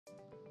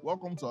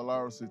Welcome to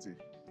Alaro City.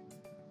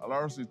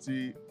 Alaro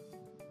City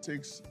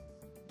takes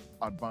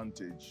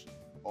advantage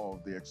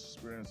of the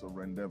experience of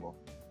Rendeavor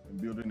in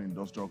building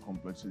industrial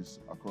complexes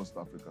across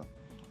Africa.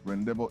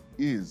 Rendeavor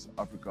is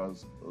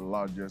Africa's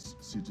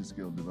largest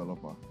city-scale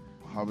developer,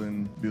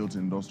 having built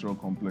industrial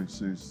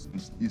complexes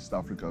in East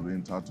Africa,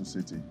 being Tartu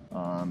City,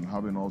 and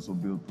having also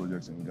built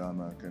projects in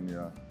Ghana,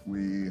 Kenya.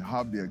 We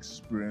have the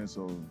experience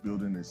of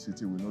building a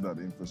city. We know that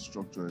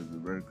infrastructure is a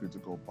very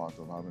critical part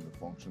of having a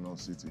functional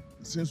city.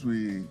 Since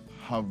we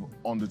have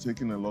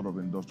undertaken a lot of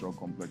industrial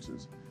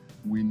complexes,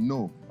 we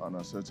know and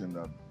are certain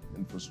that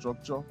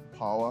infrastructure,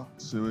 power,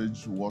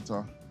 sewage,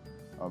 water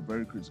are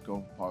very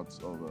critical parts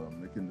of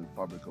making the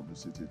fabric of the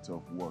city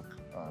itself work.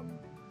 And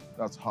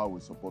that's how we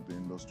support the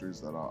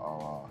industries that are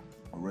our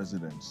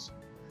residents.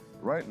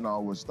 Right now,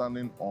 we're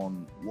standing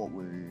on what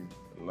we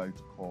like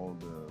to call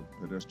the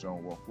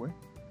pedestrian walkway.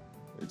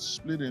 It's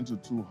split into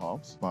two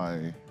halves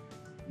by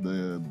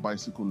the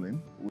bicycle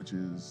lane, which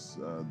is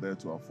there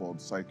to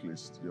afford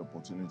cyclists the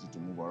opportunity to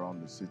move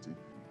around the city.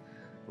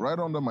 Right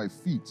under my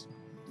feet,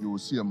 you will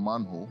see a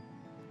manhole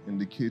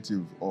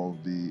indicative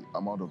of the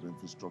amount of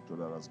infrastructure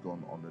that has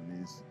gone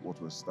underneath what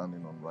we're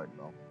standing on right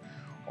now.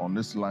 On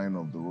this line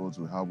of the roads,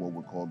 we have what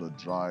we call the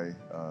dry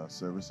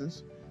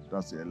services.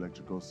 That's the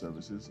electrical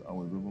services, and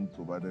we've even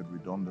provided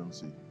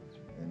redundancy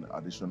in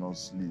additional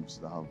sleeves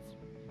that have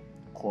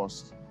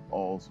coursed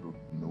all through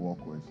the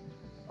walkways.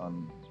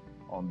 And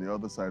on the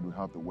other side, we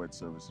have the wet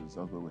services.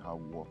 That's where we have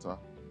water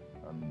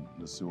and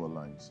the sewer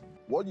lines.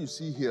 What you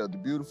see here, the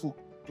beautiful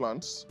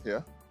plants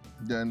here,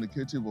 they're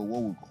indicative of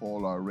what we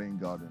call our rain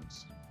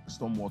gardens.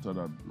 Storm water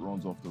that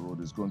runs off the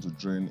road is going to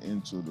drain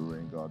into the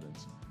rain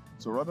gardens.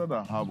 So rather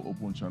than have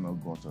open channel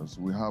gutters,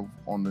 we have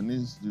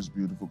underneath this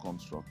beautiful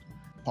construct,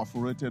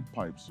 perforated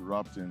pipes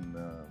wrapped in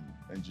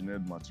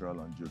engineered material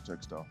and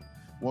geotextile.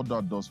 What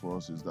that does for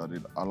us is that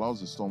it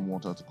allows the storm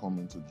water to come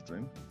into the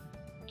drain,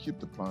 keep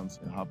the plants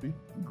happy,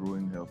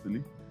 growing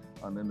healthily,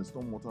 and then the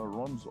storm water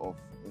runs off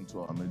into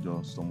a major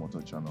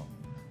stormwater channel.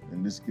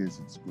 In this case,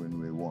 it's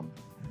Greenway 1.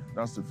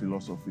 That's the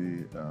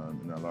philosophy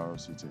in Alaro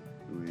City.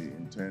 We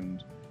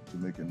intend to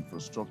make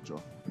infrastructure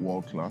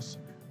world-class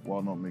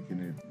while not making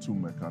it too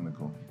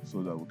mechanical,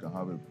 so that we can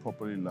have a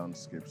properly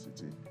landscaped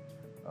city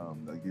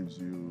that gives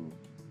you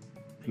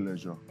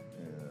pleasure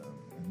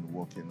in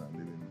working and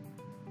living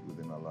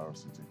within Alaro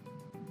City.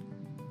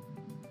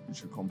 You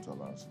should come to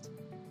Alaro City.